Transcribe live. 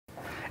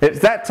It's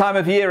that time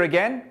of year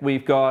again.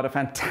 We've got a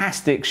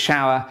fantastic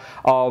shower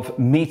of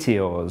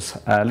meteors,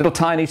 little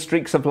tiny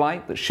streaks of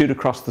light that shoot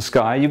across the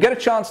sky. You get a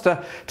chance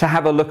to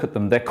have a look at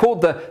them. They're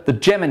called the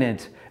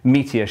Geminid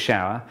Meteor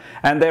shower,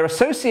 and they're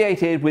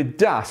associated with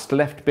dust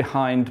left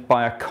behind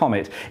by a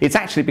comet. It's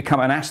actually become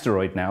an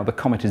asteroid now. The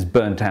comet is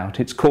burnt out.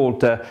 It's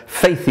called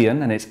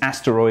Phaethon, and it's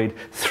asteroid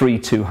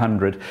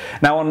 3200.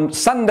 Now on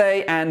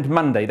Sunday and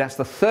Monday, that's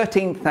the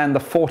 13th and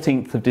the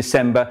 14th of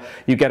December,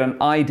 you get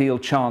an ideal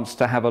chance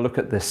to have a look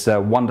at this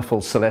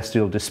wonderful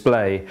celestial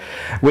display.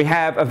 We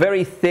have a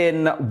very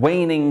thin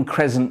waning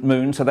crescent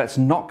moon, so that's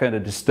not going to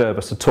disturb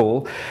us at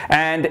all.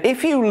 And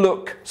if you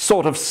look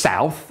sort of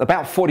south,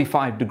 about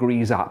 45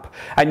 degrees up,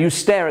 and you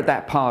stare at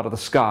that part of the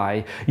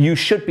sky, you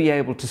should be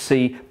able to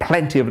see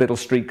plenty of little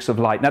streaks of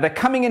light. Now they're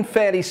coming in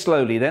fairly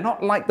slowly. They're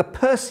not like the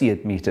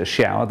Perseid meteor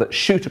shower that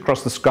shoot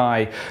across the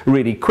sky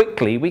really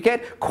quickly. We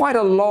get quite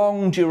a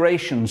long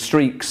duration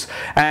streaks,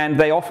 and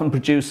they often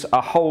produce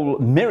a whole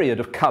myriad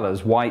of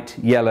colors: white,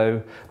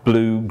 yellow,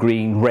 blue,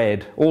 green,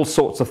 red, all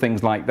sorts of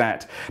things like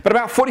that. But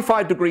about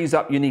 45 degrees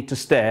up you need to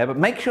stare, but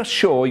make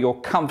sure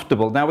you're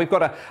comfortable. Now we've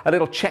got a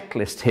little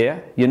checklist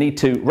here. You need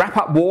to wrap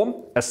up warm,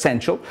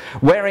 essential.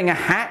 Wearing a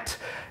hat.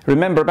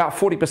 Remember, about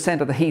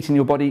 40% of the heat in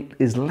your body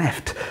is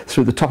left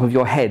through the top of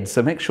your head,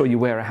 so make sure you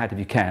wear a hat if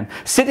you can.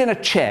 Sit in a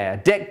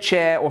chair, deck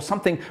chair or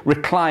something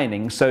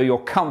reclining so you're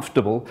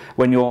comfortable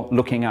when you're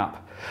looking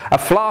up. A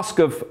flask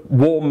of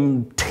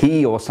warm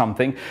tea or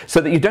something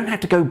so that you don't have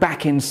to go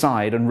back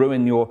inside and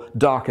ruin your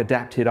dark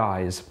adapted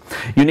eyes.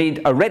 You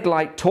need a red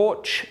light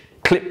torch,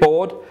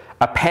 clipboard,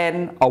 a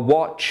pen, a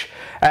watch,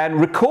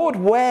 and record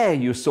where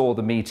you saw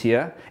the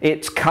meteor,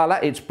 its colour,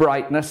 its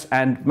brightness,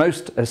 and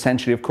most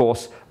essentially, of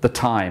course, the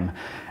time.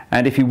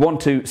 And if you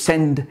want to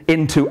send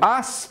in to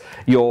us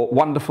your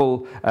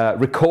wonderful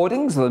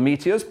recordings of the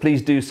meteors,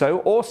 please do so,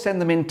 or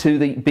send them into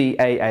the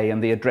BAA,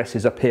 and the address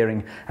is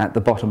appearing at the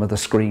bottom of the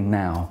screen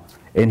now.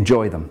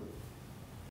 Enjoy them.